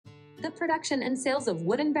The production and sales of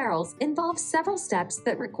wooden barrels involves several steps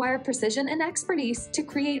that require precision and expertise to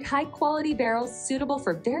create high-quality barrels suitable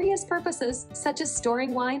for various purposes such as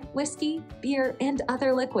storing wine, whiskey, beer, and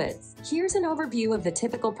other liquids. Here's an overview of the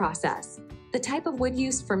typical process. The type of wood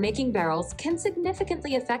used for making barrels can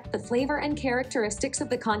significantly affect the flavor and characteristics of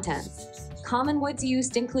the contents. Common woods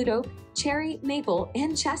used include oak, cherry, maple,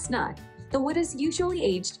 and chestnut. The wood is usually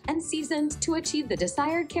aged and seasoned to achieve the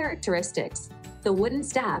desired characteristics. The wooden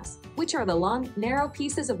staves, which are the long, narrow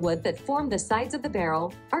pieces of wood that form the sides of the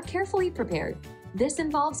barrel, are carefully prepared. This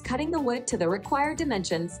involves cutting the wood to the required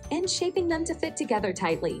dimensions and shaping them to fit together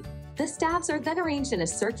tightly. The staves are then arranged in a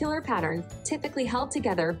circular pattern, typically held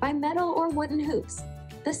together by metal or wooden hoops.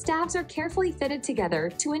 The staves are carefully fitted together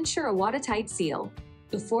to ensure a watertight seal.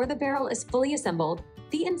 Before the barrel is fully assembled,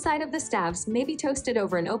 the inside of the staves may be toasted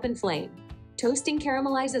over an open flame. Toasting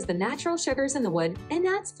caramelizes the natural sugars in the wood and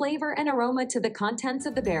adds flavor and aroma to the contents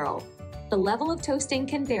of the barrel. The level of toasting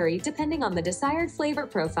can vary depending on the desired flavor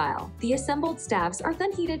profile. The assembled staves are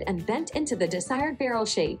then heated and bent into the desired barrel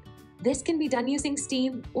shape. This can be done using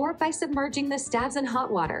steam or by submerging the staves in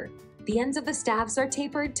hot water. The ends of the staves are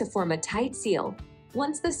tapered to form a tight seal.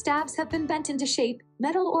 Once the staves have been bent into shape,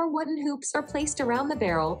 metal or wooden hoops are placed around the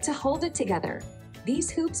barrel to hold it together.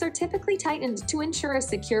 These hoops are typically tightened to ensure a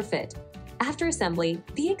secure fit. After assembly,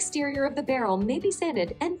 the exterior of the barrel may be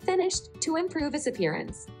sanded and finished to improve its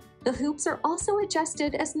appearance. The hoops are also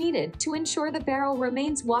adjusted as needed to ensure the barrel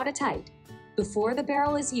remains watertight. Before the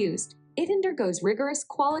barrel is used, it undergoes rigorous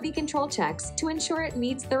quality control checks to ensure it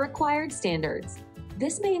meets the required standards.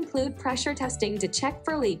 This may include pressure testing to check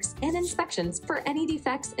for leaks and inspections for any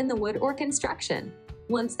defects in the wood or construction.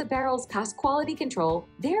 Once the barrels pass quality control,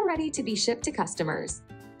 they are ready to be shipped to customers.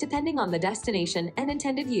 Depending on the destination and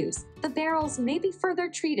intended use, the barrels may be further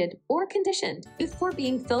treated or conditioned before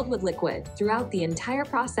being filled with liquid. Throughout the entire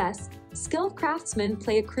process, skilled craftsmen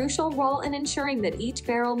play a crucial role in ensuring that each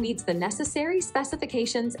barrel meets the necessary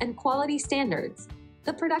specifications and quality standards.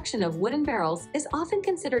 The production of wooden barrels is often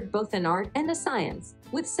considered both an art and a science,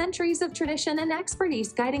 with centuries of tradition and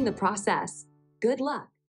expertise guiding the process. Good luck!